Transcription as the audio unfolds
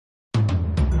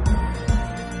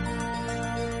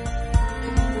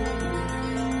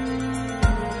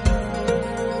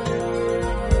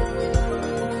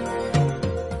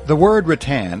The word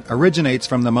rattan originates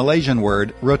from the Malaysian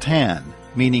word rotan,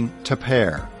 meaning to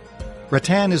pair.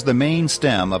 Rattan is the main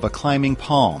stem of a climbing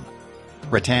palm.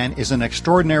 Rattan is an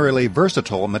extraordinarily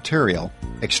versatile material,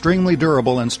 extremely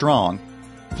durable and strong,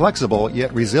 flexible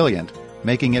yet resilient,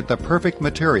 making it the perfect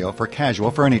material for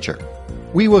casual furniture.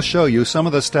 We will show you some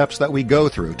of the steps that we go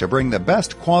through to bring the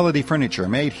best quality furniture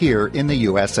made here in the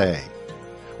USA.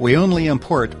 We only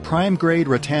import prime-grade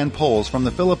rattan poles from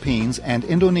the Philippines and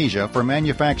Indonesia for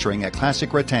manufacturing at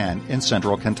Classic Rattan in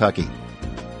central Kentucky.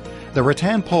 The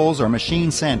rattan poles are machine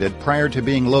sanded prior to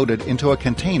being loaded into a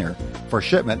container for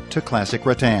shipment to Classic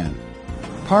Rattan.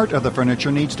 Part of the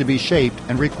furniture needs to be shaped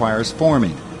and requires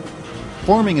forming.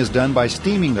 Forming is done by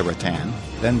steaming the rattan,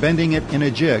 then bending it in a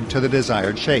jig to the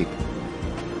desired shape.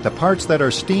 The parts that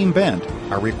are steam bent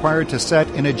are required to set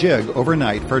in a jig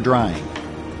overnight for drying.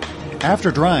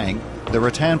 After drying, the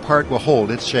rattan part will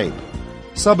hold its shape.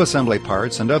 Subassembly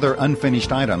parts and other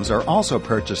unfinished items are also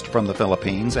purchased from the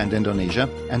Philippines and Indonesia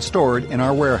and stored in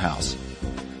our warehouse.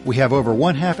 We have over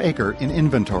 1/2 acre in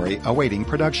inventory awaiting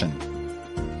production.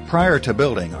 Prior to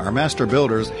building, our master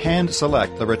builders hand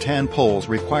select the rattan poles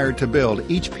required to build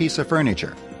each piece of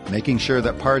furniture, making sure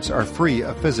that parts are free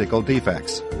of physical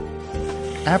defects.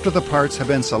 After the parts have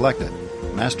been selected,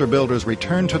 master builders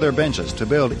return to their benches to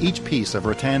build each piece of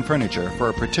rattan furniture for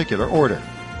a particular order.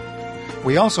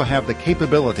 We also have the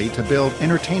capability to build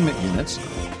entertainment units,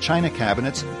 china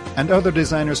cabinets, and other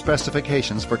designer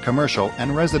specifications for commercial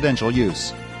and residential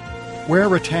use. Where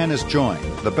rattan is joined,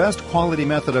 the best quality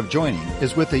method of joining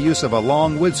is with the use of a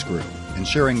long wood screw,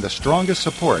 ensuring the strongest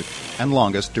support and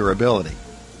longest durability.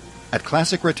 At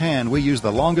Classic Rattan, we use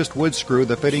the longest wood screw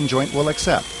the fitting joint will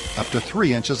accept, up to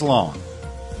 3 inches long.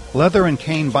 Leather and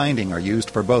cane binding are used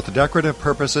for both decorative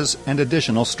purposes and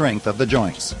additional strength of the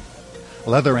joints.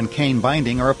 Leather and cane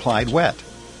binding are applied wet.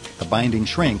 The bindings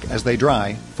shrink as they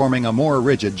dry, forming a more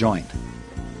rigid joint.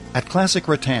 At Classic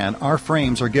Rattan, our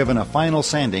frames are given a final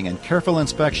sanding and careful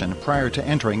inspection prior to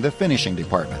entering the finishing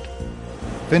department.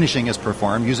 Finishing is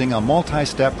performed using a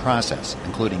multi-step process,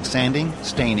 including sanding,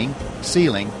 staining,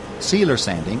 sealing, sealer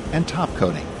sanding, and top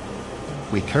coating.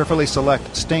 We carefully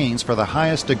select stains for the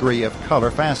highest degree of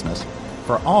color fastness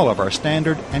for all of our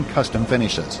standard and custom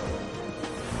finishes.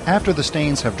 After the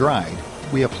stains have dried,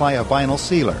 we apply a vinyl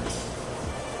sealer.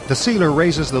 The sealer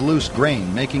raises the loose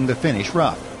grain, making the finish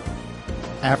rough.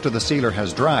 After the sealer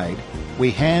has dried,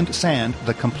 we hand sand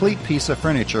the complete piece of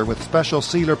furniture with special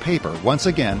sealer paper once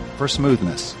again for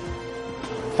smoothness.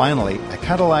 Finally, a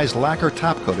catalyzed lacquer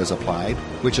top coat is applied,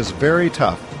 which is very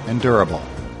tough and durable.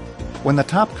 When the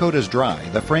top coat is dry,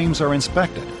 the frames are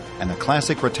inspected, and a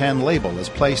Classic Rattan label is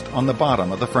placed on the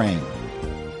bottom of the frame.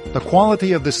 The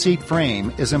quality of the seat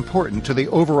frame is important to the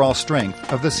overall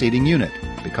strength of the seating unit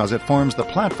because it forms the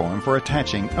platform for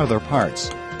attaching other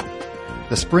parts.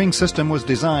 The spring system was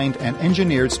designed and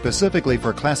engineered specifically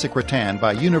for Classic Rattan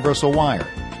by Universal Wire,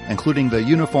 including the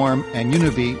Uniform and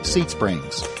Univ seat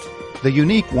springs. The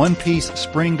unique one-piece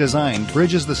spring design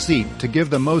bridges the seat to give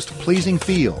the most pleasing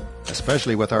feel,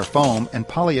 especially with our foam and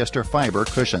polyester fiber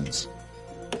cushions.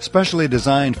 Specially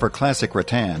designed for Classic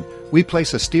Rattan, we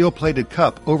place a steel-plated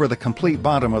cup over the complete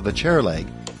bottom of the chair leg,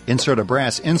 insert a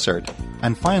brass insert,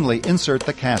 and finally insert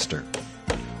the caster.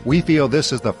 We feel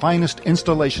this is the finest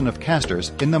installation of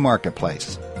casters in the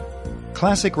marketplace.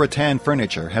 Classic Rattan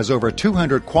furniture has over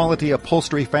 200 quality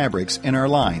upholstery fabrics in our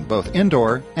line, both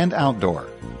indoor and outdoor.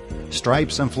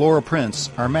 Stripes and floral prints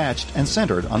are matched and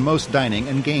centered on most dining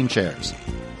and game chairs.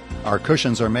 Our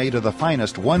cushions are made of the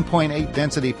finest 1.8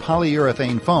 density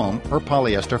polyurethane foam or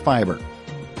polyester fiber.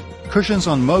 Cushions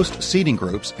on most seating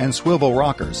groups and swivel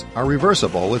rockers are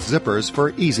reversible with zippers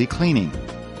for easy cleaning.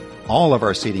 All of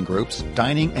our seating groups,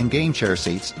 dining and game chair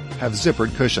seats, have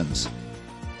zippered cushions.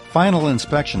 Final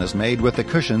inspection is made with the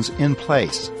cushions in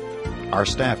place. Our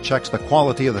staff checks the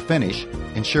quality of the finish,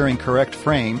 ensuring correct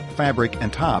frame, fabric,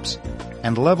 and tops,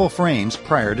 and level frames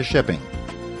prior to shipping.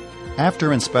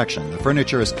 After inspection, the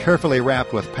furniture is carefully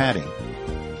wrapped with padding,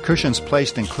 cushions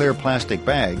placed in clear plastic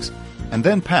bags, and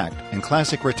then packed in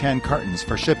Classic Rattan cartons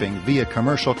for shipping via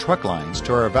commercial truck lines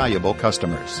to our valuable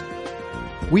customers.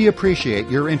 We appreciate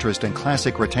your interest in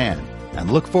Classic Rattan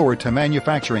and look forward to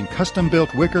manufacturing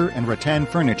custom-built wicker and rattan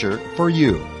furniture for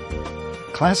you.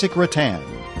 Classic Rattan,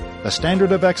 the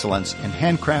standard of excellence in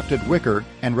handcrafted wicker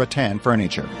and rattan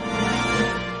furniture.